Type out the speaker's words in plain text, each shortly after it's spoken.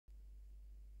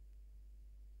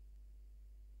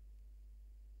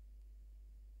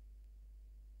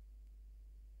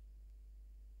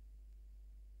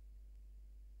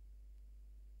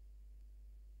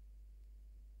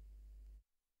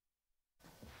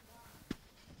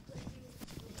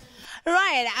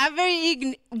Right, a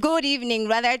very good evening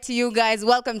rather to you guys.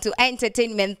 Welcome to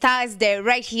Entertainment Thursday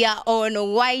right here on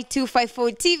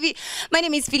Y254 TV. My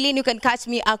name is Feline. You can catch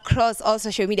me across all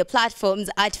social media platforms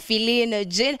at Feline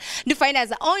Jin. Do find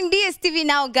us on DSTV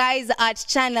now, guys, at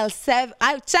channel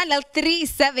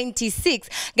 376.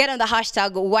 Get on the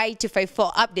hashtag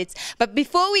Y254 updates. But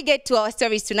before we get to our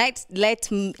stories tonight, let's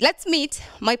meet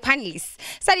my panelists.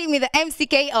 Starting with the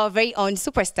MCK, our very own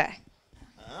superstar.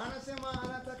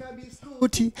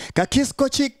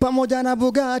 Kakisko chick pamoja na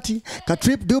Bugatti, ka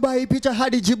trip Dubai picha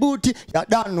hadi Djibouti. I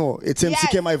don't know. It's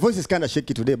MCK. Yes. My voice is kind of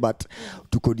shaky today, but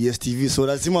tuko DSTV, so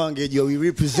lazima wangejua we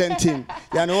representing.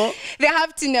 You know? They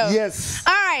have to know. Yes.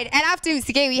 All right, and after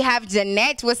MCK we have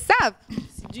Janet. What's up?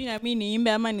 Sijui na mimi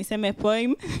niimbe ama niseme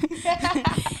poem.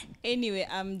 Anyway,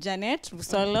 I'm Janet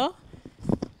Rusolo.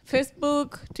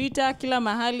 Facebook, Twitter, kila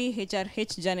mahali,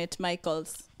 HRH Janet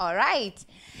Michaels. All right.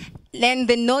 Then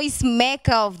the noise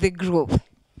maker of the group.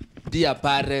 Dear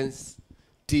parents,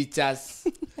 teachers,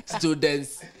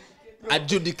 students,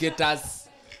 adjudicators,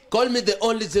 call me the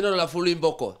only General Afulu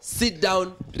Mboko. Sit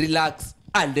down, relax,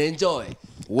 and enjoy.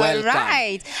 Welcome. All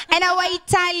right. And our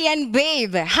Italian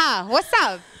babe. Huh? What's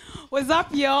up? What's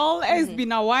up, y'all? It's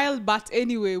been a while, but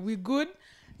anyway, we're good.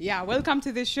 Yeah, welcome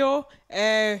to the show.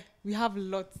 We have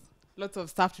lots of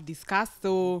stuff to discuss,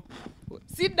 so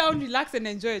sit down, relax, and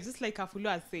enjoy it, just like Afulu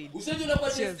has said.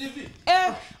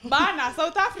 Bana,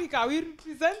 South Africa, we're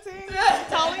representing.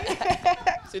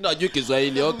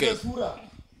 Okay.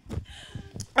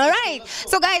 All right,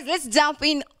 so guys, let's jump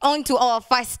in onto our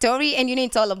first story, and you know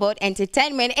it's all about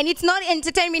entertainment, and it's not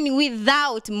entertainment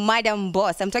without Madam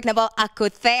Boss. I'm talking about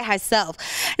AKothe herself.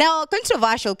 Now,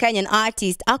 controversial Kenyan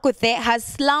artist AKothe has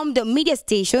slammed media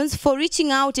stations for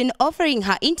reaching out and offering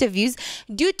her interviews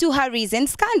due to her recent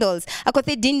scandals.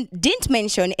 AKothe didn't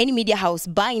mention any media house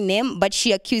by name, but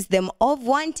she accused them of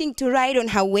wanting to ride on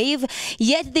her wave,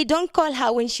 yet they don't call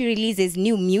her when she releases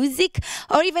new music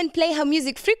or even play her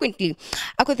music frequently.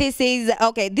 AKothe says,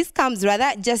 okay, this comes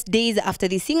rather just days after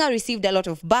the singer received a lot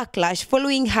of backlash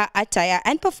following her attire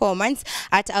and performance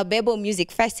at a Bebo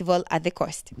Music Festival at the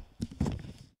coast.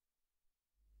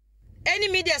 Any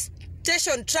media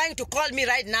station trying to call me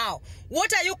right now,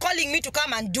 what are you calling me to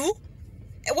come and do?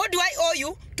 What do I owe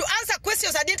you? To answer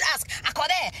questions I didn't ask.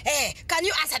 AKothe, can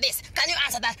you answer this? Can you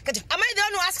answer that? Am I the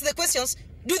one who asks the questions?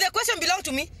 Do the question belong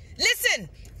to me? Listen.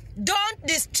 Don't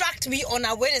distract me on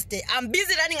a Wednesday. I'm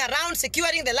busy running around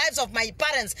securing the lives of my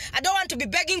parents. I don't want to be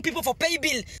begging people for pay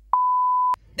bill.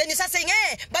 Then you start saying,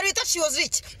 but we thought she was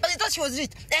rich. But we thought she was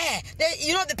rich.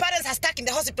 You know, the parents are stuck in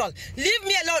the hospital. Leave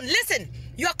me alone. Listen,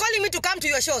 you are calling me to come to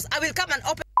your shows. I will come and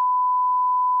open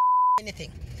anything.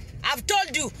 I've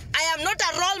told you, I am not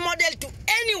a role model to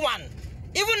anyone.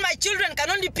 Even my children can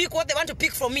only pick what they want to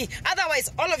pick from me. Otherwise,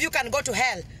 all of you can go to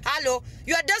hell. Hello?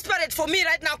 You are desperate for me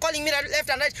right now, calling me left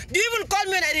and right. Do you even call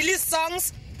me when I release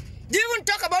songs? Do you even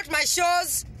talk about my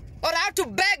shows? Or I have to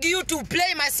beg you to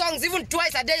play my songs even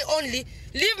twice a day only?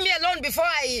 Leave me alone before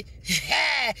I...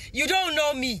 You don't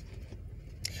know me.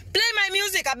 Play my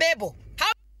music, Abebo.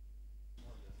 How...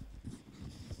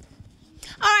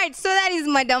 All right, so that is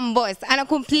Madam Boss. And I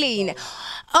complain.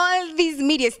 All these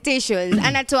media stations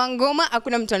anatoa ngoma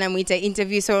hakuna mtu anamuita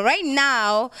interview. So right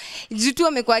now jutu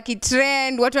amekuwa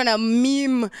kitrend, watu wana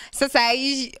meme. Sasa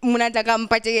hii mnataka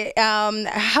mpate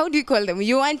how do you call them?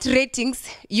 You want ratings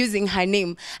using her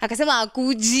name. Akasema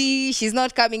akuji, she's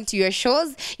not coming to your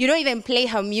shows. You don't even play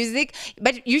her music,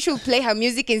 but you should play her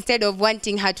music instead of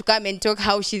wanting her to come and talk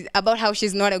about how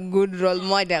she's not a good role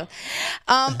model.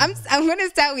 I'm going to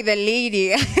start with a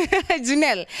lady.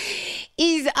 Junelle,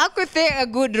 is AKothe a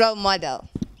good role model?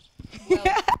 Well,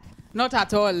 not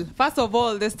at all. First of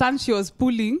all, the stance she was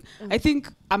pulling, I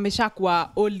think ameshakwa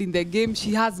old in the game.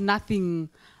 She has nothing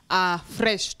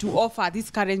fresh to offer this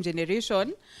current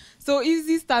generation. So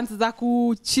easy stance za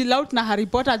ku chill out na Harry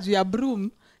Potter juu ya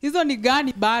broom. Hizo ni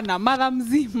gani bana, mara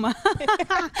mzima.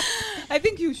 I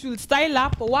think you should style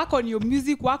up, work on your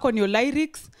music, work on your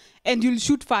lyrics, and you'll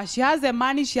shoot fast. She has the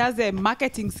money, she has the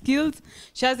marketing skills,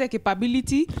 she has the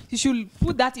capability. You should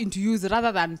put that into use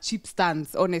rather than cheap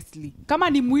stands, honestly. Kama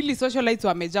ni mwili socialites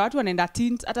wameja, watu wanaenda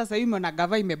tint, hata sasa hivi na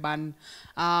gava imeban.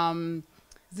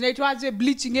 Zinaitwaje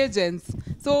bleaching agents.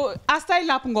 So a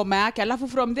style up ngoma yake, alafu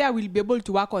from there we'll be able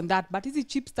to work on that. But hizi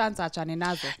cheap stands achane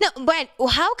nazo. No, but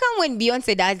how come when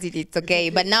Beyonce does it, it's okay,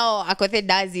 but now AKothe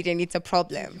does it and it's a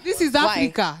problem? This is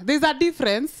Africa. Why? There's a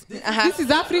difference. This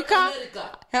is Africa.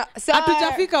 So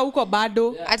hatujafika huko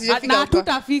bado. Hatujafika huko.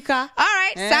 Hatutafika. All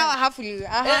right, sawa hafuli.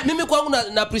 Mimi kwangu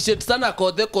na appreciate sana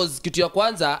AKothe cause kitu ya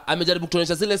kwanza amejaribu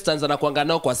kutuonyesha zile stands na kuanga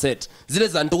nao kwa set. Zile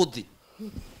za nduthi.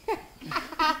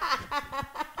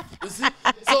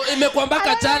 So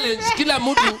imekwambaka challenge kila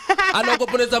mtu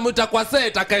anaogoponeza mwita kwa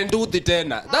set akaenduthi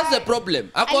tena. That's the problem.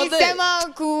 AKothe.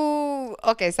 Alisema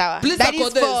okay, sawa. Please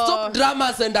AKothe, stop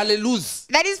dramas and lose.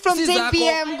 That is from 10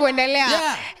 p.m. kuendelea.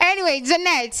 Yeah. Anyway,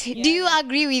 Janet, do you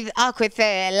agree with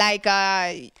AKothe? Like,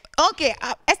 okay,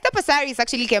 Esther Passaris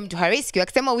actually came to her rescue.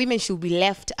 Akisema women should be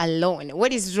left alone.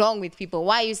 What is wrong with people?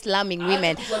 Why are you slamming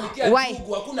women? Why?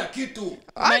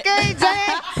 Okay,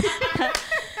 Janet.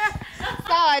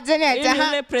 Sawa, Janet.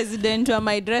 Yule president wa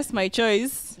my dress, my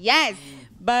choice. Yes.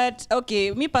 But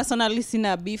okay, me personally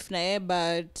sina beef na ye,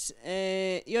 but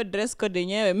your dress code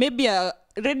yenyewe maybe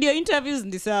radio interviews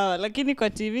ndi sawa, lakini kwa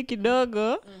TV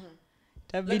kidogo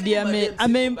tabidi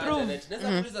ameimprove. Naweza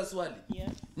kuuliza swali?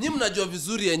 Ni mnajua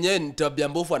vizuri yenyewe ni tabia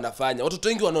mbovu anafanya. Watoto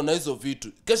wengi wanaona hizo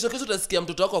vitu. Kesho utasikia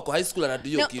mtoto wako kwa high school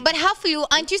anadiyo kitu. But how for you,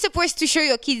 aren't you supposed to show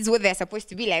your kids what they're supposed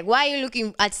to be like? Why are you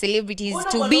looking at celebrities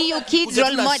to be your kids'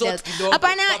 role models?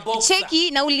 Hapana,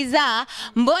 cheki nauliza,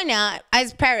 mbona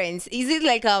as parents, is it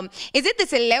like is it the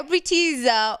celebrities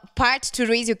part to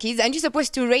raise your kids? Aren't you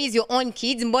supposed to raise your own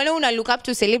kids? Mbona una look up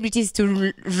to celebrities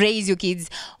to raise your kids?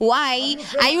 Why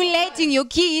are you letting your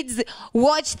kids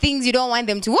watch things you don't want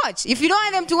them to watch? If you don't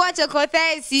want them to watch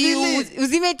AKothe, si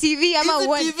uzime TV ama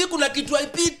what? TV kuna kitu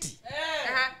haipiti.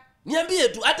 Niambie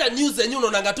tu hata news yenyewe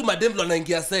unaonanga tu mademlo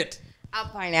anaingia set.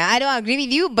 Apana, I don't agree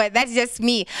with you, but that's just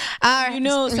me. You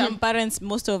know, some parents,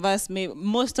 most of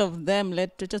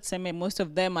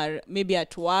them are maybe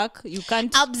at work. You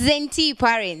can't Absentee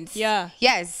parents. Yeah.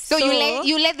 Yes. So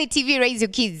you let the TV raise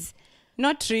your kids.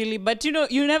 Not really, but you know,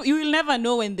 you will never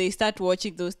know when they start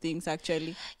watching those things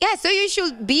actually. Yeah, so you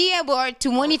should be able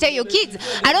to monitor your kids.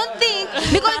 I don't think,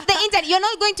 because the internet, you're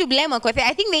not going to blame AKothe.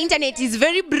 I think the internet is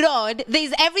very broad.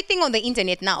 There's everything on the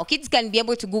internet now. Kids can be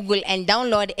able to Google and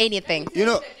download anything. You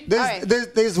know,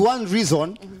 there's one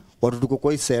reason what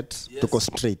tuko said, tuko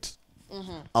straight.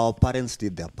 Our parents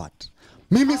did their part.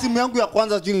 Mimi simu yangu ya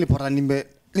kwanza jini nilipata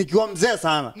nikiwa mzee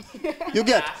sana. You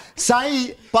get?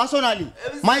 Sai personally,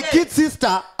 my kid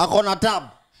sister akona tab.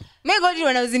 May God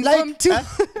when I was in form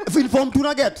 2. In form 2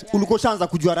 na get. Ulikuwa shanza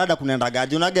kujua rada kunaenda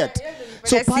gaji una get.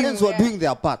 So parents were doing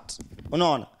their part.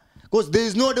 Unaona? Because there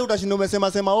is no doubt utashinda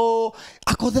umesema oh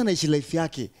AKothe anaishi life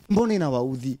yake. Mbona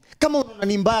inawaudhi? Kama unaona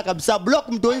ni mbaya kabisa block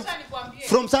mtu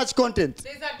from such content.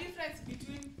 There's a difference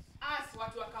between us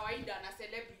watu wa kawaida na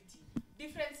celebrity.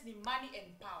 Difference ni money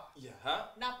and power. Yeah.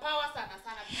 Na power sana.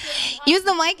 Use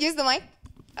the mic.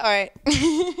 All right.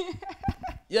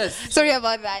 Yes. Sorry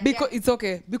about that. Because it's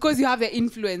okay. Because you have the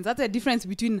influence. That's the difference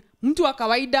between mtu wa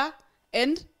kawaida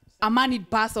and a moneyed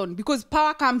person. Because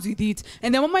power comes with it.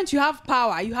 And the moment you have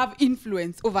power, you have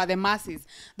influence over the masses.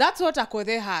 That's what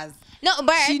AKothe has. No,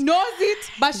 but she knows it,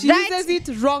 but she uses it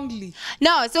wrongly.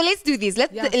 No, so let's do this.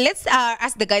 Let's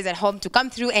ask the guys at home to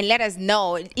come through and let us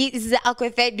know, is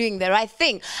AKothe doing the right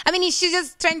thing? I mean, is she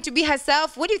just trying to be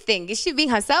herself? What do you think? Is she being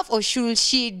herself or should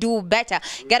she do better?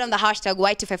 Get on the hashtag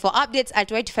Y254 updates at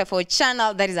Y254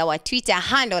 channel. That is our Twitter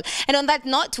handle. And on that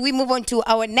note, we move on to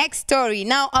our next story.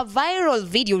 Now, a viral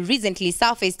video recently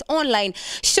surfaced online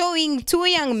showing two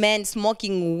young men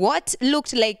smoking what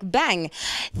looked like bang.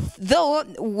 Though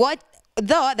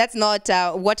that's not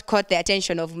what caught the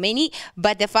attention of many,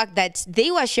 but the fact that they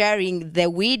were sharing the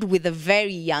weed with a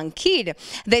very young kid.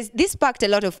 This sparked a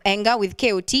lot of anger with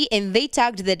AKothe, and they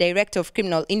tagged the director of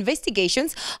criminal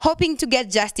investigations, hoping to get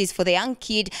justice for the young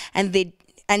kid.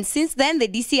 And since then, the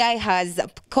DCI has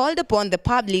called upon the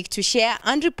public to share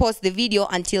and repost the video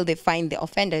until they find the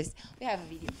offenders. We have a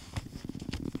video.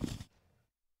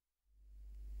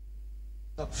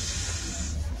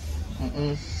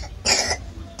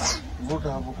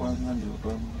 Vuta hapo kwanza ndio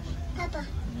utoe. Hapa.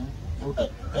 Vuta.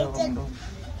 Taka mdomo.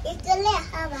 Itelea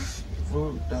hapa.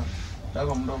 Vuta.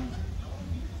 Taka mdomo.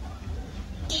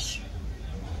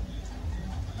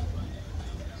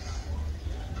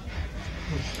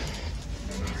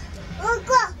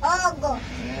 Ogo.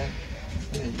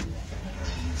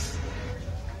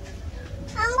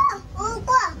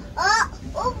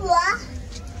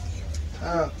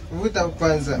 Vuta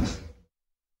kwanza.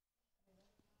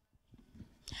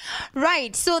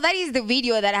 Right, so that is the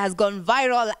video that has gone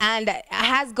viral and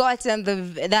has gotten the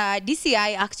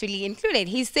DCI actually included.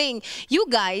 He's saying, you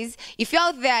guys, if you're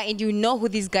out there and you know who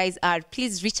these guys are,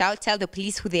 please reach out, tell the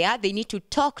police who they are. They need to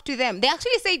talk to them. They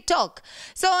actually say talk.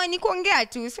 So ni kuongea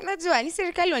tu. So unajua ni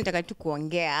serikali wanataka tu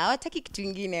kuongea. Hawataki kitu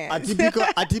kingine.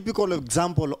 A typical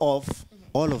example of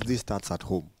all of this starts at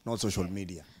home, not social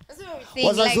media. That's what we're saying.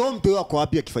 Wazazi mtu wako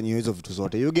wapi akifanyia hizo vitu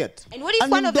zote? You get? And what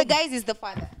if one of the guys is the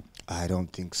father? I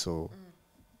don't think so.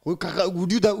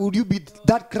 Would you be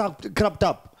that crapped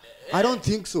up? I don't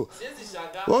think so.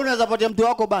 Wewe unaweza patia mtu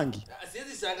wako bangi?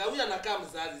 shanga huyu anakaa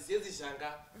mzazi, siwezi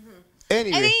shanga.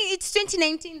 Anyway. I think it's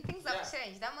 2019. Things have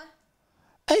changed. Ama?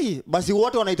 Hey, basi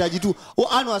wote wanahitaji tu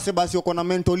wase basi wako na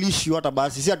mental issue hata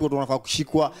basi si watu wanafaa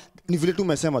kushikwa ni vile tu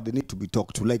umesema they need to be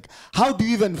talked to like how do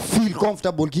you even feel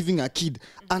comfortable giving a kid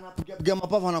anapiga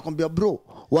mapafu anakwambia bro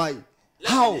why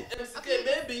how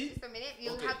Maybe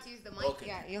You'll have to use the mic.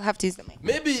 Yeah, you'll have to use the mic.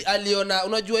 maybe aliona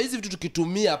unajua hizi vitu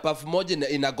tukitumia puff moja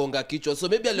inagonga kichwa so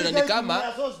maybe aliona ni kama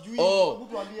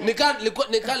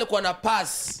alikuwa na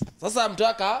pass sasa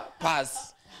mtaka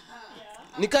pass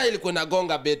ilikuwa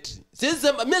inagonga betri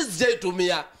sisema mimi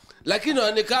sijaitumia lakini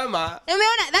ni kama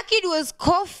Umeona that kid was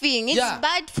coughing. It's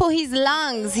bad for his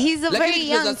lungs. He's a very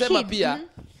young kid. Pia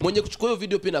mwenye kuchukua hiyo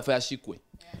video pia nafaa ashikwe.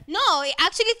 No, I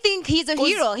actually think he's a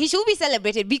hero. He should be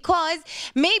celebrated because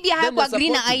maybe I have a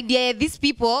green idea. These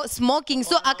people smoking,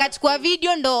 so akachukua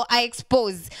video ndo I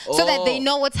expose so that they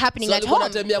know what's happening at home. So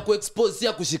anatemea ku expose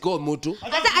si kushikao mtu.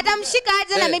 Atamshika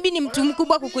aje na maybe ni mtu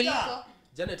mkubwa kukuliko.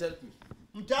 Janet help me.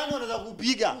 Mtani anaweza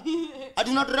kupiga.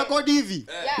 Hatuna record hivi.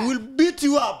 We will beat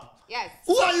you up. Yes.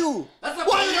 Who are you?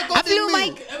 Why are you recording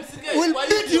me? We'll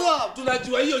beat you up.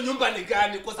 Tunajua hiyo nyumba ni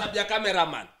gani kwa sababu ya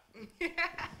cameraman.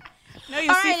 No, you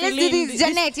All see, right, let's do this.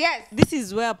 Janet, yes. This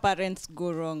is where parents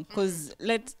go wrong because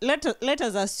let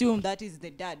us assume that is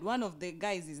the dad. One of the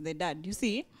guys is the dad. You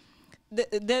see,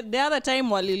 the other time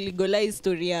wali legalize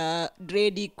story ya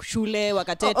dready shule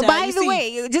wakateta. By the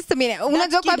way, just a minute.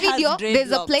 Unajua kwa video,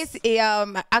 there's a place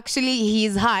actually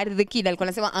he's hard the kid alikuwa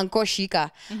anasema Uncle Shika.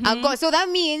 Uncle, so that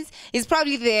means it's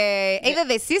probably either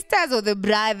the sisters or the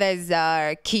brothers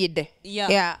kid.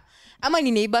 Yeah. Ama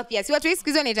ni neighbor pia. Si watu siku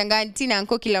hizo wanaitanga auntie na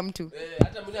uncle kila mtu.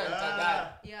 Hata mwenye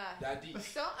anatanga. Daddy.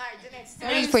 So,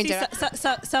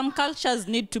 some cultures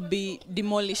need to be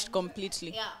demolished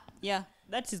completely. Yeah,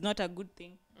 that is not a good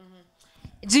thing.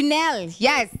 Janelle,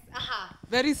 yes.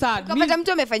 Very sad. Kama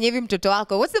mtu amefanya hivi mtoto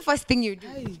wako, what's the first thing you do?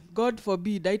 God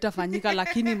forbid haitafanyika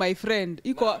lakini my friend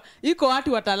iko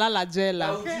watu watalala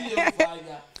jela.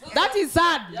 That is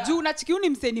sad. Juu unachikiu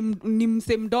ni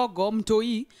mse mdogo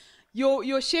mtoi.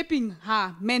 You're shaping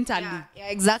her mentally.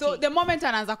 Yeah, exactly. So the moment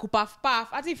anaanza kupuff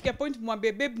hata ifike point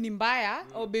mwambie babe ni mbaya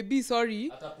or baby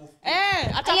sorry.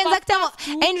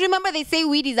 And remember they say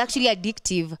weed is actually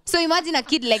addictive. So imagine a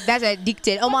kid like that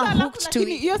addicted or hooked to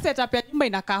it. Hiyo setup ya nyumba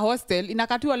inakaa hostel,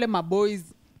 inakatu wale maboys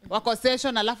wako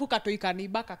session alafu katoi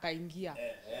kaniba kakaingia.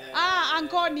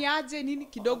 Ankoni aje nini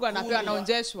kidogo anapewa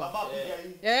anaonjeshwa.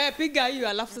 Piga hiyo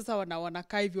alafu sasa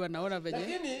wanakaa hivi wanaona venye.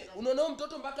 Lakini unaona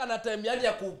mtoto mpaka ana time yani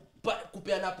ya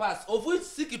kupeana pass. Of which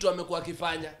si kitu amekuwa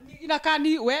akifanya. Inakaa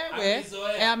ni wewe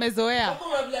amezoea.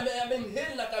 Kama vile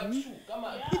ameinhale na kabishu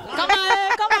kama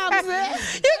mzee.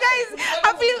 You guys,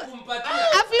 Aflu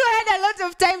had a lot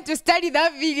of time to study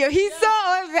that video. He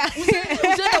saw all that.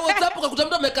 Usienda WhatsApp ukakuta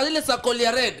mtu ameka ile circle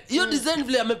ya red. Hiyo design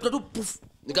vile amepita tu poof.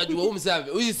 Nikajua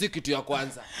huyu si kitu ya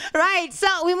kwanza. Right, so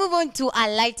we move on to a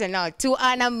lighter note, to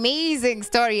an amazing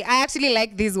story. I actually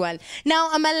like this one.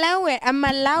 Now, a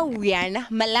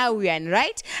Malawian,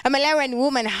 right? A Malawian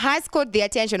woman has caught the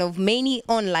attention of many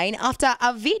online after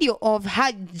a video of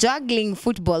her juggling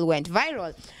football went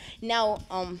viral. Now,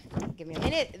 give me a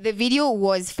minute. The video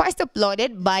was first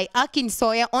uploaded by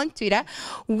AKothe on Twitter,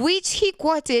 which he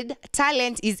quoted,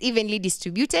 "Talent is evenly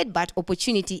distributed, but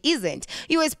opportunity isn't."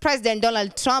 US President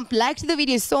Donald Trump liked the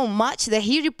video so much that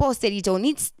he reposted it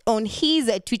on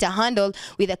his Twitter handle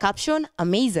with the caption,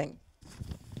 "Amazing."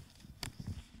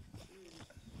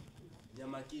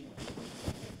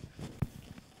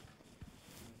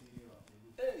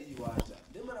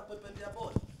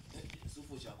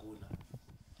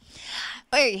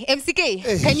 Hey, MCK,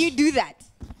 can you do that?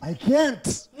 I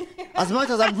can't. As much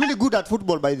as I'm really good at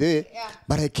football, by the way,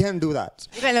 but I can't do that.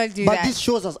 You cannot do but that. This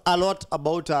shows us a lot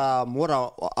about what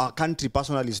our country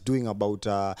personally is doing about,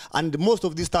 and most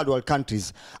of these third world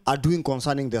countries are doing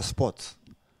concerning their sports.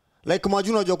 Like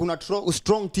majuna unajua kuna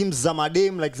strong teams za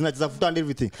madem like zinacheza futa and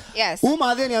everything. Yes.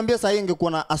 Madhe niambia sasa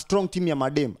ingekuwa na a strong team ya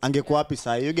madem angekuwa wapi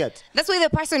sasa, you get? That's why the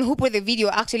person who put the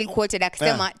video actually quoted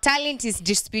akisema, "Talent is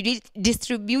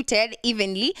distributed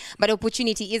evenly, but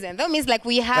opportunity isn't." That means like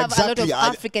we have a lot of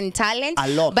African talent,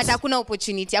 but hakuna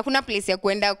opportunity, hakuna place ya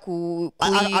kwenda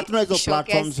hatuna hizo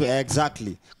platforms.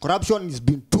 Exactly. Corruption has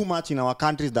been too much in our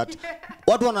countries that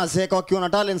watu wanaseka wakiona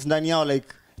talents ndani yao like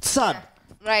it's sad.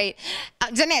 Right.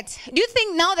 Janet, do you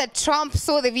think now that Trump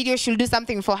saw the video should do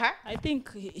something for her? I think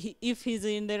if he's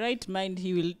in the right mind,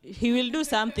 he will do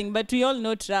something. But we all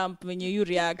know Trump when you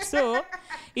react. So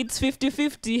it's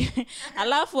 50-50.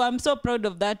 Alafu, I'm so proud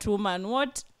of that woman.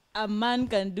 What a man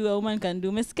can do, a woman can do.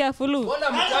 Umesikia fulu?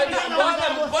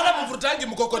 Mbona mvurutangi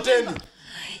mkokoteni?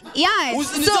 Yes.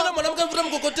 Usiniona mwanamke mvuta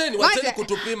mkokoteni, wacheni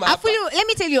kutupima hapa. Let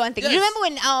me tell you one thing. Yes. You remember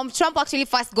when Trump actually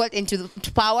first got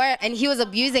to power and he was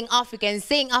abusing Africans,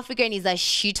 saying African is a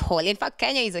shithole. In fact,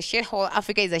 Kenya is a shithole.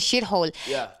 Africa is a shithole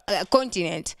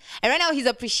continent. And right now he's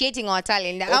appreciating our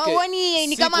talent. Okay.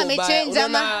 Ni kama amechange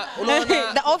ama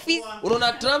the office.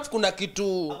 Unaona Trump kuna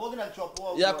kitu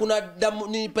ya kuna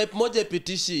ni pipe moja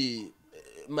ipitishi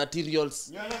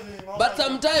materials. But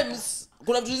sometimes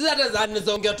kuna vitu hata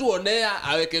anaongea tu onea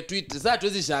aweke tweet. Sasa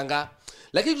tuwezi shanga.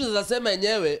 Lakini tunaweza sema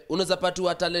yenyewe unaweza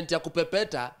patiwa talent ya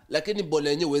kupepeta lakini bole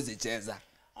yenyewe huwezi cheza.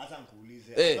 Hata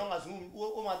nikuulize. As long as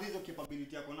umadizo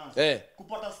capability yako nazo.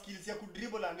 Kupata skills ya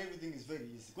kudribble and everything is very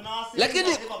easy. Kuna wase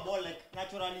ball like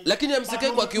naturally. Lakini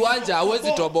msike kwa kiwanja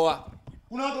hauwezi toboa.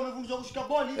 Kuna watu wamefundishwa kushika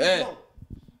ball hivi.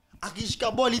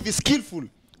 Akishika ball hivi skillful.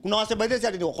 Kuna wase by the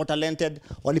way ni wako talented,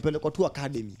 walipelekwa tu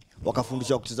academy,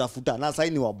 wakafundishwa kucheza futa na sasa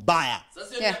ni wabaya.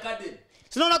 Sasa ni academy.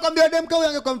 Sina nakwambia dem kau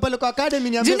angekuwa mpelekwa academy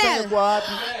niambie sasa kwa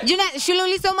wapi. Juna, shule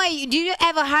ulisoma, do you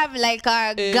ever have like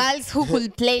girls who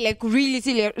could play like really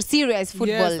serious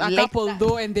football? Yes, a couple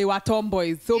though, and they were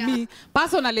tomboys. So me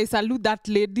personally salute that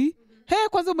lady. Hey,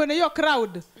 kwanza mbona hiyo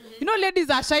crowd? You know, ladies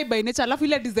are shy by nature. Alafu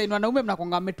ile design wanaume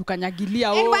mnakonga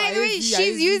ametukanyagilia. And by the way,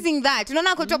 she's using that.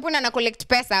 Unaona kutopuna na collect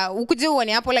pesa. Ukuje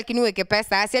uone hapo lakini uweke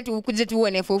pesa. Si ati ukuje tu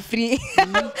uone for free.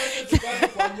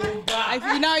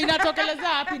 Inatokeleza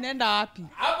hapi inaenda hapi.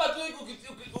 Hapa tu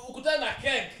ukutana na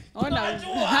cake. Ona.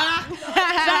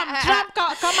 Trump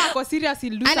kama ako serious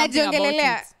in do something about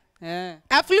it.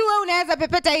 Aflu wewe unaweza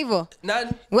pepeta hivyo?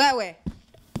 Nani? Wewe.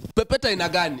 Pepeta ina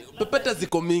gani? Pepeta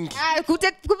ziko mingi.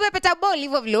 Kupepeta ball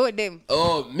hivyo vile dem.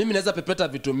 Mimi naweza pepeta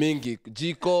vitu mingi,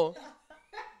 jiko.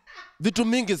 Vitu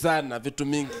mingi sana, vitu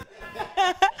mingi.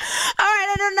 All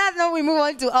right, on that note, we move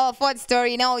on to our fourth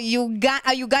story. Now, a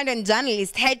Ugandan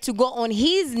journalist had to go on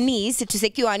his knees to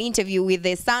secure an interview with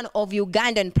the son of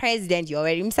Ugandan President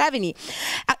Yoweri Museveni.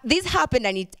 This happened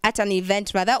at an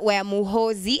event, where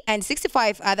Muhoozi and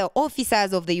 65 other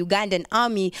officers of the Ugandan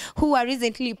army who were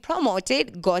recently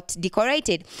promoted got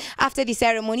decorated. After the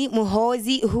ceremony,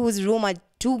 Muhoozi, who's rumored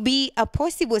to be a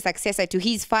possible successor to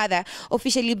his father,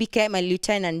 officially became a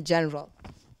lieutenant general.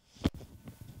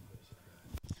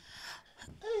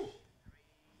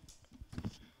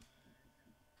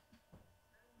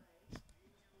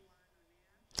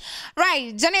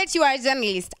 Right, Janet, you are a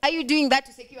journalist. Are you doing that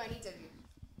to secure an interview?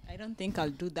 I don't think I'll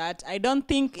do that. I don't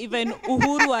think even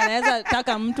Uhuru anaweza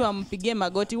taka mtu ampigie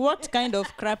magoti. What kind of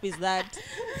crap is that?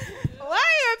 Why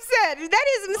are you upset? That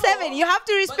is Museveni. You have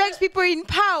to respect people in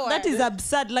power. That is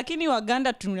absurd. Lakini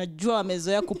Waganda tunajua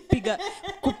wamezoea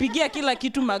kupigia kila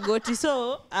kitu magoti.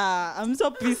 So, I'm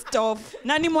so pissed off.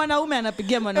 Nani mwanaume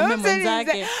anapigia mwanaume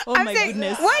mwenzake? Oh my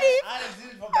goodness. What if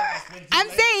I'm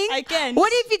saying, I can't.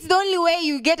 What if it's the only way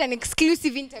you get an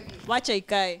exclusive interview? Wacha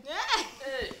ikae.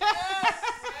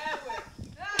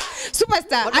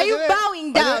 Superstar, are you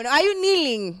bowing down? Are you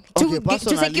kneeling to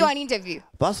secure an interview?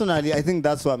 Personally, I think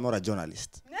that's why I'm not a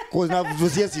journalist.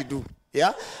 Because yes, you do.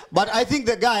 Yeah? But I think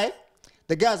the guy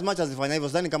as much as if I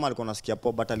was kama alikuwa nasikia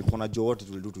po, but alikuwa anajua what it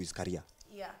will do to his career.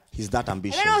 Yeah. He's that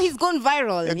ambitious. I don't know, he's gone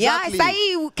viral. Exactly. Yeah,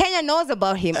 Sai Kenya knows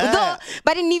about him. Though,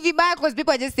 but in Nivibaya, because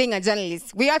people are just saying a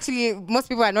journalist. Most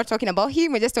people are not talking about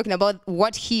him. We're just talking about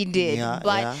what he did.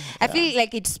 But I feel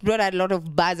like it's brought a lot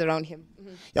of buzz around him.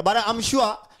 Yeah, but I'm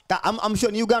sure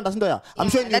in Uganda, I'm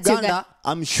sure in Uganda,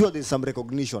 I'm sure there's some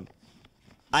recognition.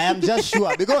 I am just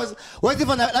sure because what if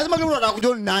lazima kile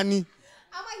unataka nani?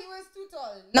 Ama he was too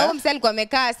tall. Na msali kwa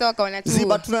amekaa sawa kaona tu. See,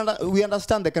 but we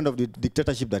understand the kind of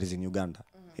dictatorship that is in Uganda.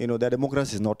 You know, the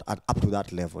democracy is not up to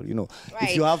that level, you know. Right.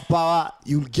 If you have power,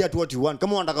 you'll get what you want.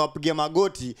 Come on, wataka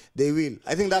magoti, they will.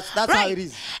 I think that's right. How it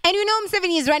is. And you know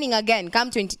Museveni is running again come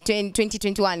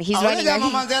 2021. He's running again.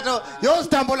 Yo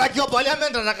stambo like your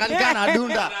parliament anakalikana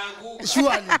dunda.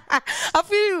 Surely.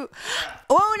 Afu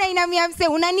wewe unainamia mse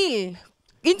unanil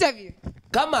interview.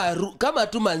 Kama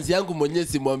tu manzi yangu mwenyewe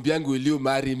simwambiangu will you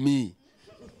marry me.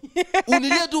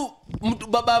 Unilie tu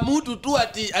baba mtu tu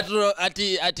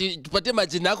ati tupatie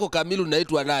majina yako kamili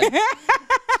unaitwa nani?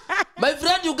 My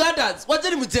friend Ugandans,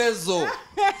 wacheni mchezo.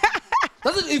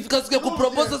 Sasa ifikaske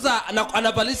kupropose sasa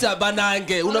anavalisha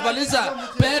banange,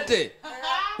 unavalisha pete.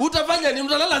 Utafanya ni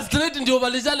mtalala straight ndio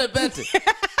uvalishale pete.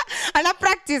 Ana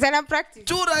practice.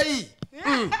 Chura hii.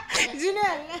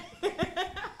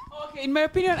 Okay, in my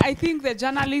opinion, I think the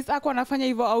journalists ako anafanya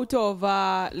hivyo out of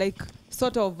like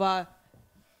sort of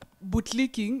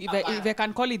bootlicking, if I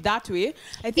can call it that way.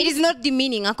 I think it is not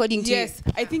demeaning according to you. Yes,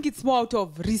 I think it's more out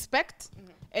of respect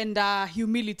and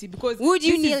humility. Because would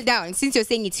you kneel down, since you're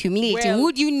saying it's humility?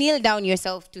 Would you kneel down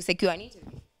yourself to secure an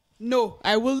interview? No,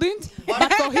 I wouldn't.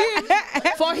 But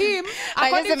for him,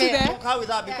 according to the... How is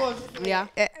that? Because... Yeah.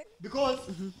 Because...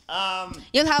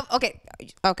 You'll have...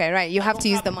 Okay, right. You have to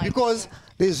use the mic. Because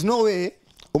there's no way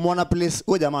umeona place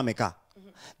huyo jamaa amekaa.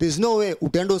 There's no way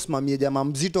utaenda usimamie jamaa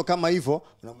mzito kama hivyo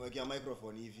unamwekea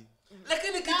microphone hivi.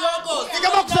 Lakini kidogo.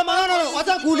 Kama kusema no.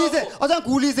 Wacha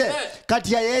kuulize.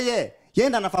 Kati ya yeye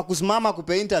ndo anafaa kusimama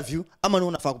kupe interview ama ni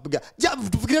unafaa kupiga.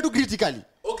 Tufikirie tu critically.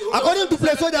 Okay, according to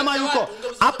place huyo jamaa yuko.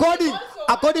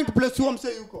 According to place huyo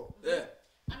msee yuko.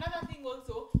 Another thing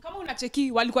also, kama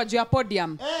unacheki walikuwa juu ya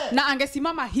podium na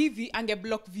angesimama hivi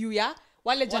angeblock view ya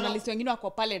wale journalists wengine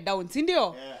wako pale down, si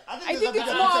ndio? I think it's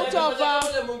more out of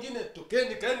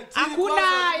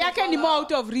hakuna yake ni more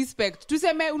out of respect.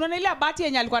 Tuseme unaona ile bati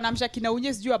yenye alikuwa anamsha kina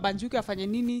unye sijui abanjuke afanye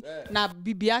nini na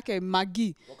bibi yake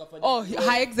Magi. Oh,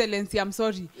 Her Excellency, I'm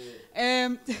sorry.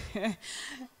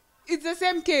 It's the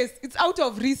same case. It's out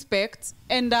of respect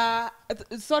and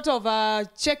sort of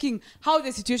checking how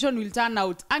the situation will turn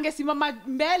out. Angesimama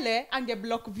mbele,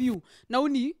 block view. Na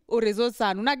uni orezo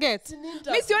sana. Una get?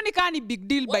 Mi sioni kama ni big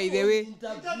deal by the way.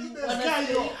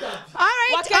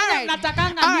 Alright.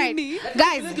 Natakanga nini?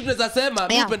 Guys, kitu tunaweza sema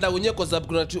mimi penda unye kwa sababu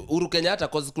kuna Uhuru Kenyatta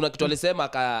kuna kitu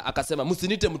alisema akasema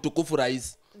msinite mtukufu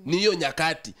rais. Ni hiyo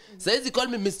nyakati. Saizi call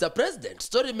me Mr. President.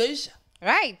 Story imeisha.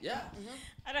 right. Yeah.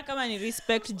 Hata kama ni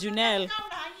respect Junel.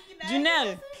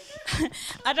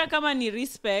 Hata kama ni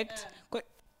respect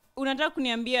unataka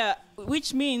kuniambia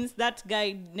which means that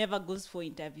guy never goes for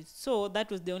interviews. So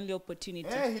that was the only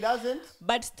opportunity. He doesn't.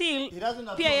 But still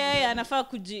pia yeye anafaa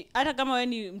hata kama wewe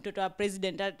ni mtoto wa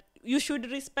president you should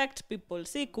respect people.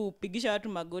 Si kupigisha watu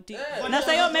magoti. Na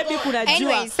sasa hiyo maybe kuna jua.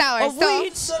 Anyway,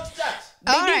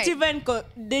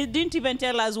 they didn't even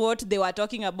tell us what they were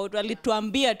talking about.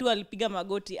 Walituambia tu walipiga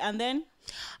magoti and then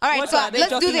all right, so let's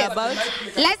do this.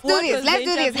 Let's do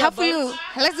this.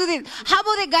 How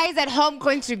about the guys at home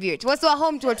contribute? What's our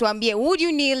home to ambie? Would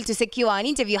you kneel to secure an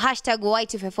interview?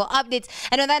 #Y254 updates.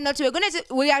 And on that note,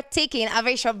 we are taking a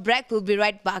very short break. We'll be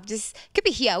right back. Just keep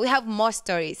it here. We have more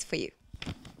stories for you.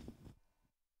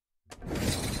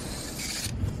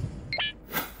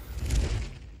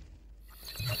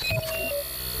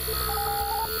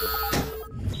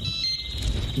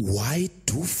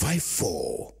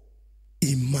 Y254.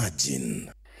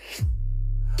 Imagine.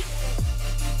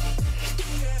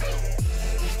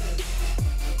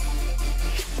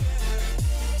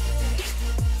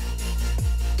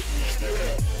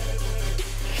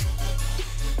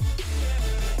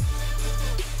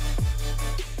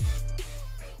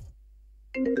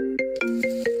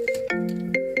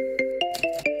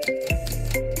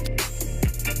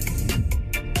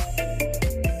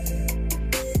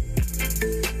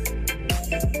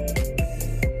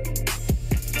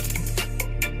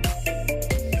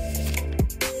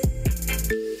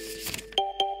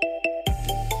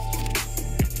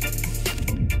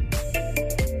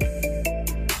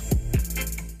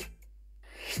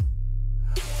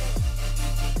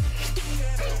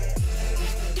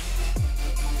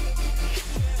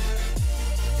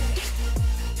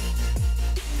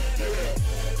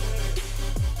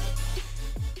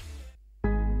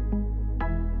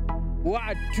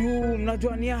 Watu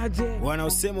mnajua ni aje?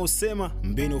 Wanaosema usema,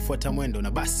 mbinu ufuata mwendo.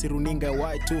 Na basi runinga ya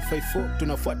Y254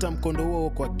 tunafuata mkondo huo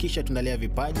kuhakikisha tunalea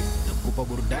vipaji na kukupa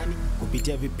burudani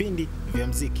kupitia vipindi vya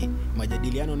muziki,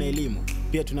 majadiliano na elimu.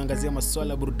 Pia tunaangazia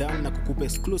masuala burudani na kukupa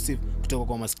exclusive kutoka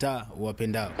kwa mastaa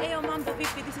wapendao. Hey yo mambo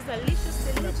vipi, this is Alicia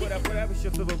Stelici.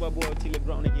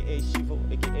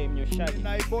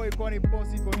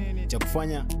 Cha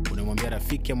kufanya unamwambia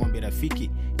rafiki amwambie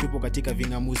rafiki, tupo katika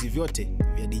vingamuzi vyote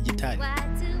vya dijitali.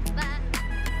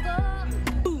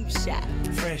 Boom shot.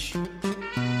 Fresh.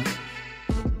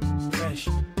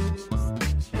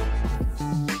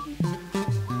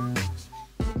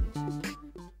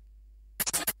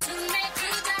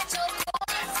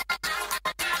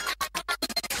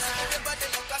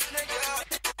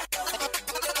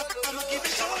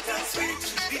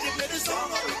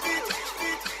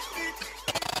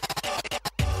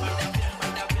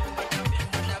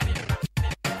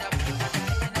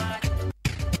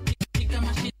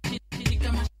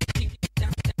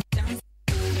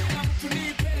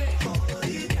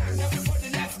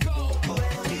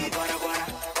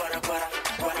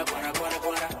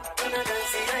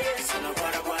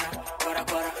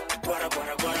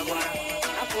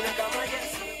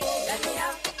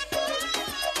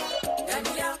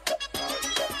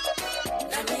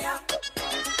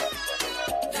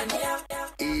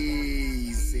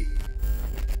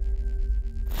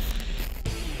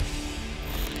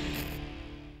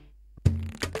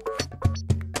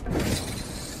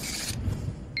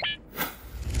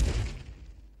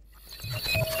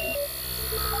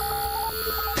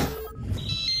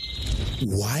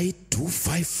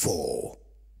 Y254.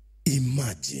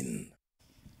 Imagine.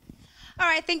 All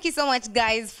right, thank you so much,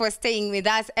 guys, for staying with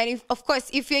us. And of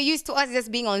course, if you're used to us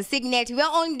just being on Signet, we're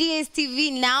on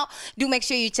DSTV now. Do make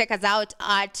sure you check us out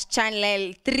at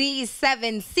channel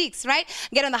 376, right?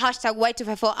 Get on the hashtag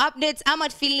Y254 updates. I'm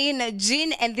at Feline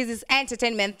Jean, and this is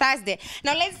Entertainment Thursday.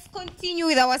 Now, let's continue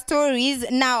with our stories.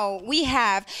 Now, we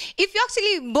have, if you're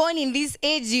actually born in this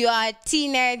age, you are a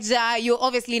teenager, you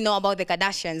obviously know about the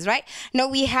Kardashians, right? Now,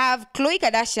 we have Khloe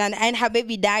Kardashian and her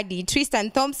baby daddy, Tristan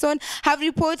Thompson, have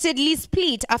reportedly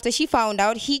split after she found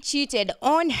out he cheated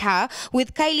on her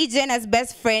with Kylie Jenner's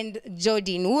best friend,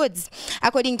 Jordyn Woods.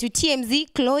 According to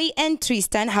TMZ, Khloe and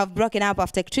Tristan have broken up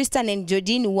after Tristan and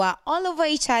Jordyn were all over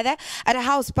each other at a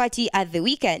house party at the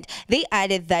weekend. They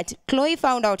added that Khloe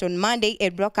found out on Monday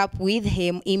and broke up with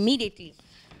him immediately.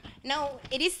 Now,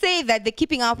 it is said that the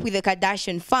Keeping Up with the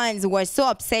Kardashian fans were so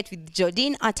upset with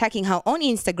Jordyn attacking her on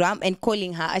Instagram and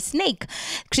calling her a snake.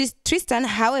 Tristan,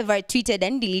 however, tweeted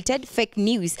and deleted fake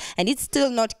news, and it's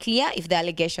still not clear if the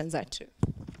allegations are true.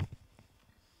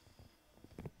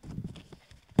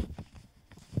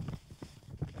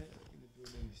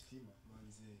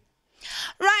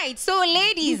 Right, so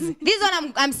ladies, this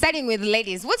one I'm starting with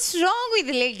ladies. What's wrong with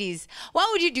ladies? Why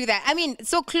would you do that? I mean,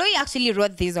 so Khloe actually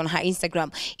wrote this on her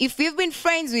Instagram. If we've been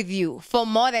friends with you for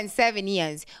more than 7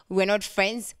 years, we're not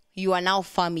friends, you are now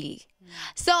family.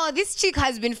 So this chick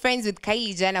has been friends with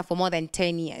Kylie Jenner for more than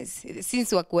 10 years.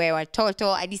 Since we were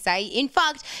Toto, Adisai. In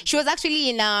fact, she was actually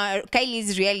in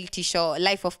Kylie's reality show,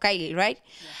 Life of Kylie, right?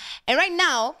 Yeah. And right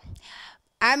now,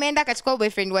 ameenda kachukua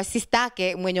boyfriend wa sister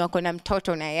yake mwenye wako na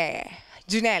mtoto na yeye.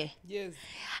 Junelle. Yes.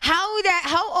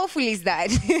 How awful is that?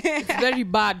 It's very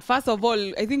bad. First of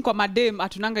all, I think kwa madem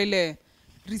atunanga ile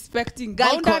respecting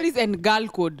boundaries and girl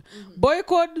code. Boy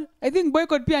code, I think boy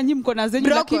code pia nyi mko na zenyu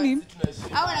lakini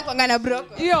au anakuanga na bro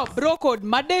code. Hiyo bro code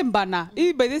madem bana.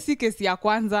 Hii by the case ya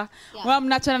kwanza. Yeah.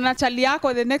 Mnachana na chali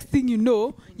yako, the next thing you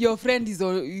know, your friend is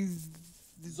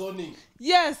zoning.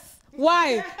 Yes.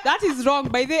 Why? That is wrong.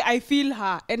 By the way, I feel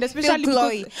her. And especially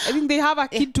because I think they have a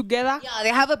kid together. Yeah,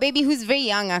 they have a baby who's very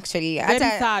young, actually. Very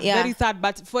sad, very sad.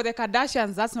 But for the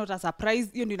Kardashians, that's not a surprise.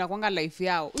 You know, inakuanga life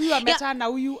yao. Huyu ametana,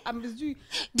 huyu amejui.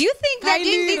 Do you think they're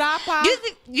doing this?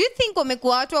 Do you think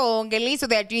wamekuwa watu waongelei so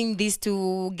they're doing this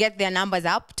to get their numbers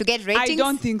up, to get ratings? I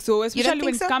don't think so. Especially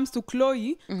when it comes to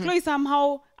Khloe. Khloe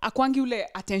somehow akwangi ule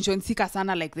attention seeker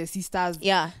sana like the sisters.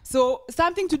 Yeah. So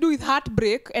something to do with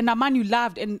heartbreak and a man you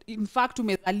loved and in fact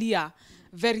umezalia.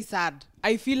 Very sad.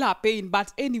 I feel her pain,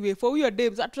 but anyway, for your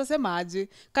dames, atusema aje.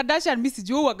 Kardashian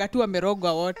misiju wagatu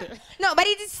wamerogwa wote. No, but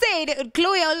it is said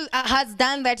Khloe has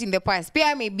done that in the past.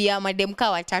 Pia maybe mademka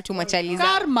watatu machaliza.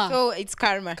 Karma. So it's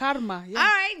karma. Karma. Yeah. All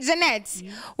right, Jeanette,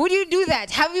 would you do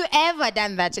that? Have you ever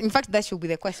done that? In fact, that should be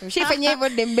the question. Ushifanya hivyo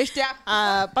dembeshte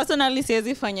yako? Personally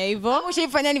siwezi fanya hivyo.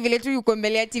 Ushifanya ni vile tu yuko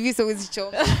mbele ya TV so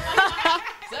usichoka.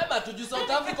 Sema tuju South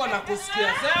Africa na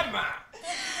kusikia sema.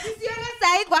 Siona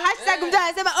sahi kwa hashtag mtu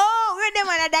anasema oh huyo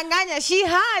demo anadanganya. She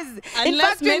has. In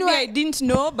fact maybe I didn't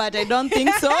know but I don't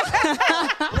think so.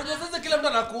 Unajua sasa kila mtu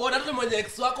anakuona hata mwenye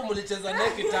ex wako mlicheza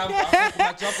naye kitambo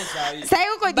macho yako sahi. Sahi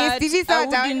uko DSTV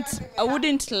sawa. I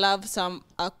wouldn't love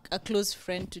a close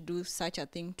friend to do such a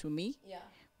thing to me. Yeah.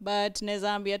 But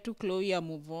nezambia tu Khloe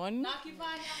move on.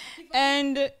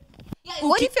 And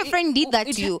what if your friend did that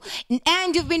to you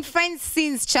and you've been friends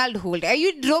since childhood? Are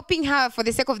you dropping her for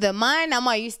the sake of the man, or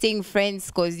are you staying friends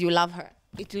because you love her?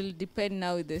 It will depend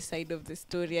now with the side of the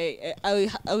story. I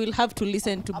will have to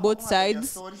listen to both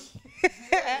sides.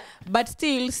 But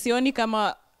still, sioni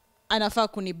kama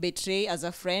anafaa kuni betray as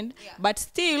a friend. Yeah. But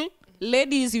still,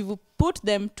 ladies, if you put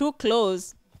them too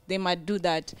close, they might do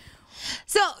that.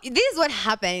 So this is what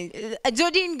happened.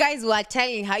 Jordyn guys were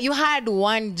telling her, you had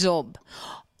one job.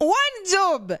 One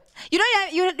job. You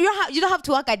don't have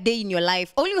to work a day in your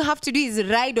life. All you have to do is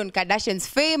ride on Kardashian's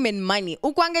fame and money.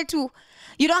 Ukwange tu.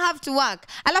 You don't have to work.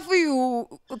 Alafu you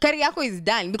career yako is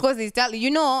done because they tell you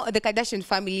know the Kardashian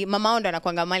family, mama ndo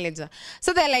anakuanga manager.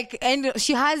 So they're like, and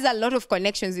she has a lot of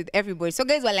connections with everybody. So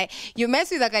guys were like, you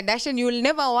mess with a Kardashian, you will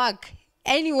never work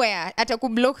anywhere.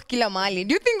 Atakublock kila mahali.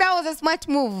 Do you think that was a smart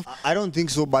move? I don't think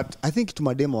so, but I think to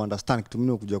mademo understand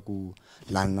kitumino kuja ku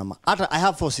learn nama. I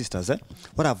have 4 sisters,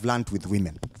 What I've learned with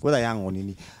women, whether young or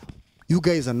nini, you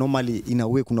guys are normally in a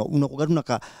way kuna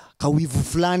kawivu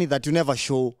fulani that you never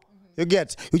show. You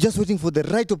get? You're just waiting for the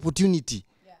right opportunity.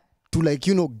 Yeah. to like,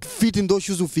 you know, fit in those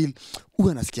shoes who feel,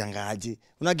 anasikiangaje.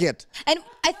 Una get? And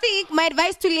I think my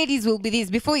advice to ladies will be this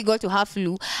before you go to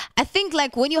Haflu. I think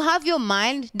like when you have your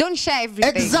mind, don't share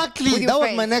everything. Exactly. With your That was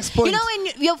friends. my next point. You know when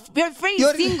your friend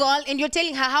is single and you're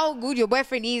telling her how good your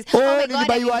boyfriend is. Oh my God,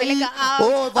 nilipeleka out.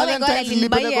 Oh, Valentine's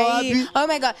nilipeleka wapi? Oh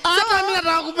my God. Hata mimi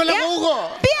nataka kupeleka huko.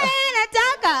 Pia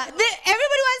nataka.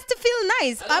 Everybody wants to feel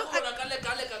nice.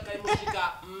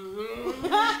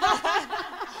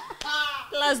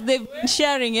 Plus, they've been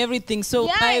sharing everything, so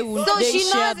why would they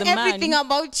share the man? So she knows everything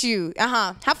about you.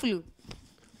 Haflu.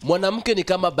 Mwanamke ni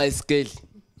kama baiskeli.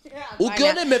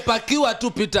 Ukiona imepakiwa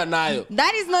tu pita nayo.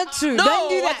 That is not true. No, don't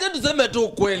do that. Wacha tuseme tu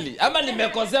ukweli. Ama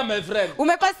nimekosea my friend.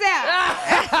 Umekosea.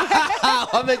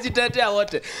 Wamejitetea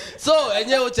wote. So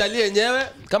enyewe uchali enyewe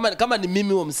kama ni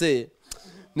mimi huo msee.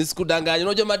 Nisikudanganye.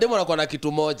 Unajua mademo wanakuwa na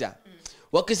kitu moja.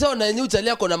 Wakishaona enyewe uchali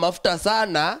yako na mafuta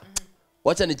sana,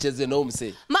 wacha nicheze na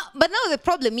umse. But now the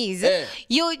problem is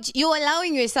you're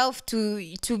allowing yourself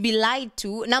to be lied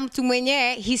to. Na mtu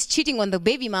mwenye he's cheating on the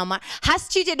baby mama, has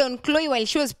cheated on Chloe while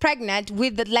she was pregnant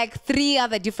with like 3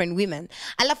 other different women.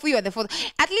 Alafu you are the fourth.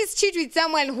 At least cheat with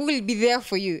someone who will be there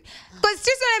for you. Because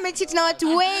cheat na cheat na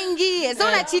watu wengi.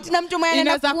 So na cheat na mtu mwenye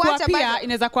anakuacha pale.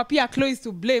 Inaweza kuwa pia Chloe is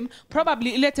to blame.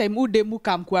 Probably ile time ude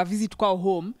mukam kwa visit kwa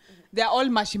home. They are all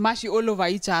mashi all over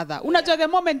each other. Unajua the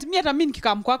moment hata mimi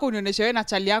nikikam kwako unionyeshe wewe na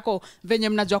chali yako venye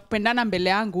mnajua kupendana mbele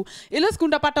yangu, ile siku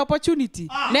ndapata opportunity.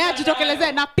 Na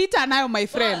ajitokelezee na pita nayo my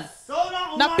friend.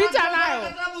 Na pita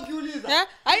nayo.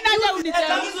 Haina haja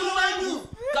unitell.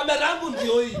 Kamera yangu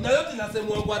ndio hii na yote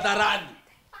inasemwa kwa dharani.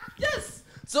 Yes.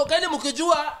 So kani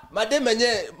mkijua madem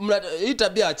yenyewe hii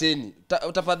tabia acheni.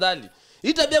 Tafadhali.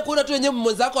 Hii tabia kuona tu yenyewe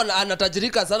mwenzako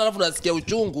anatajirika sana alafu unasikia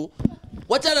uchungu.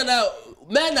 Wachana nayo.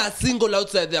 Men are single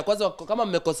outside there. Kwanza kama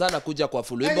mmekosana kuja kwa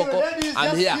Fulu Imboko,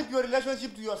 I'm here. Keep your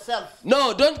relationship to yourself.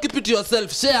 No, don't keep it to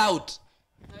yourself. Share out.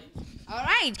 All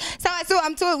right. So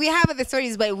I'm told we have other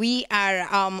stories, but we are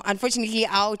unfortunately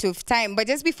out of time. But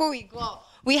just before we go,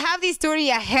 we have this story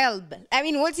ya help. I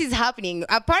mean, what is happening?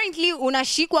 Apparently,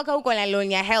 unashikwa ka uko na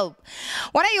loan ya help.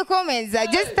 What are your comments?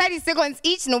 Just 30 seconds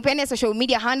each. No pene social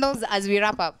media handles as we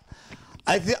wrap up.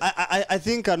 I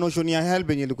think a notion ya help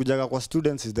yenye ilikujaga kwa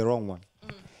students is the wrong one.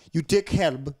 You take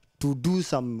help to do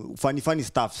some funny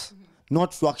stuffs,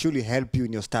 not to actually help you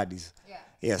in your studies.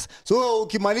 Yes. So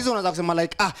ukimaliza unaanza kusema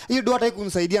like hiyo ndio hata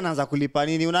kunisaidia naanza kulipa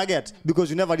nini una get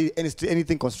because you never did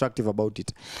anything constructive about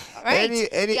it.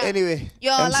 Right. Anyway.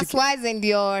 Your last words and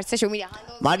your social media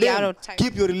handles. Madam,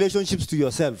 keep your relationships to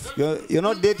yourself. You're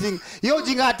not dating.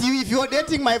 If you're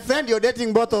dating my friend, you're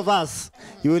dating both of us.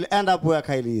 You will end up where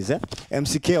Kylie is.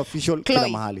 MCK official kila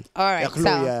mahali. All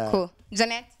right. Cool.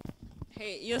 Janet.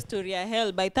 Hey, your story I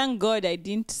held, but thank God I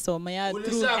didn't somaya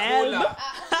through hell.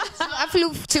 I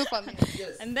flew chill for me.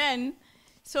 Yes. And then,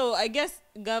 so I guess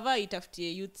Gava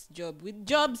itafutie youth's job. With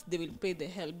jobs, they will pay the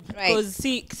help. Right. Because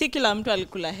si kila mtu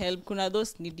alikula help. Kuna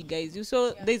those needy guys.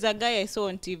 There's a guy I saw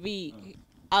on TV.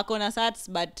 Akona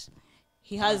sats, but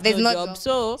he has no job.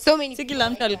 So many si kila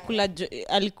mtu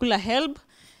alikula help.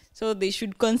 So they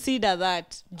should consider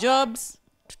that. Jobs,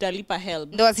 tutalipa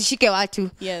help. Ndo wasishike watu.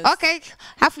 Yes. Okay.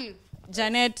 Haflu.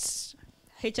 Janet,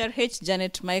 HRH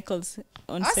Janet Michaels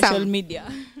on social media.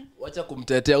 Wacha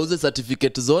kumtetea uze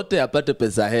certificate zote apate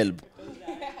pesa help.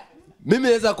 Mimi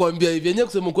naweza kuambia hivi yenyewe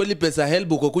kusema kweli pesa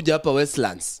help uko kuja hapa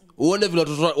Westlands. Uone vile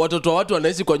watoto watu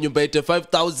wanaishi kwa nyumba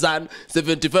 85,000,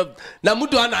 75 na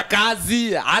mtu hana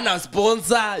kazi, hana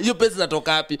sponsor, hiyo pesa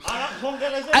inatoka wapi?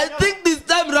 I think this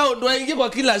time round waingie kwa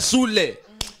kila shule.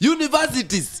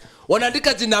 Universities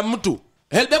wanaandika jina mtu.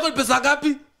 Help yako ni pesa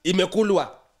ngapi?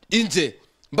 Imekulwa nje.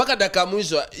 Mpaka dakika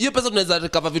mwisho. Hiyo pesa tunaweza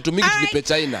recover vitu mingi tulipe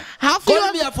China.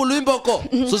 Call me a Fulu Imboko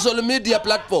social media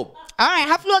platform. All right,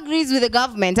 Haflu agrees with the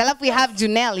government. Alafu we have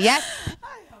Junel, yes?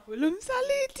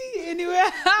 Anyway,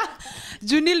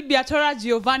 Junil Biatora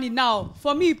Giovanni. Now,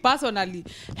 for me personally,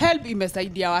 help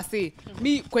imesaidia wase.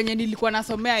 Mi kwenye nilikuwa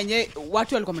nasomea yenye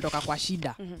watu walikuwa wametoka kwa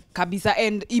shida kabisa,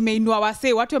 and imeinua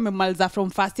wase watu wamemaliza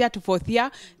from first year to fourth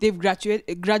year, they've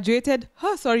graduated.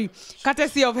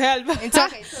 Courtesy of help. It's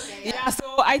okay. Yeah,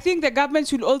 so I think the government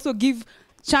should also give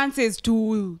chances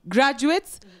to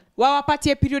graduates.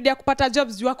 Wawapatie period ya kupata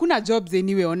jobs. Juu hakuna jobs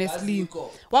anyway, honestly.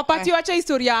 Wapatie wacha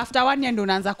historia after 1 year ndo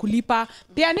unaanza kulipa.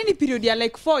 Pia nini period ya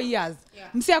like 4 years.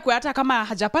 msi akwe hata kama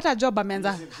hajapata job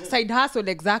ameanza side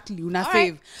hustle exactly una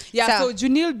save. Yeah, so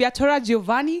Junil Biatora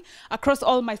Giovanni across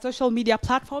all my social media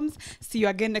platforms. See you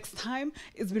again next time.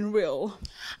 It's been real.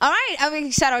 All right, a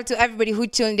big shout out to everybody who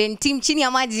tuned in. Team Chini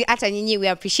Amaji ata nyinyi, we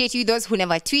appreciate you. Those who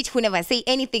never tweet, who never say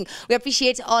anything, we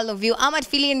appreciate all of you. I'm at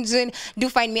Philly June. Do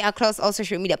find me across all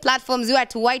social media platforms. We're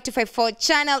at Y254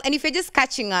 channel. And if you're just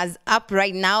catching us up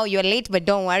right now, you're late, but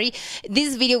don't worry.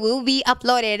 This video will be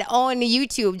uploaded on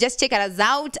YouTube. Just check us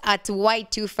out at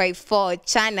Y254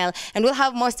 channel. And we'll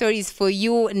have more stories for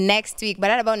you next week. But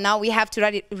right about now, we have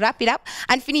to wrap it up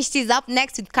and finish this up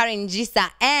next with Karen Jisa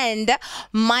and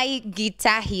My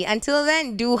Gitahi. Until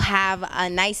then, do have a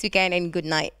nice weekend and good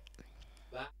night.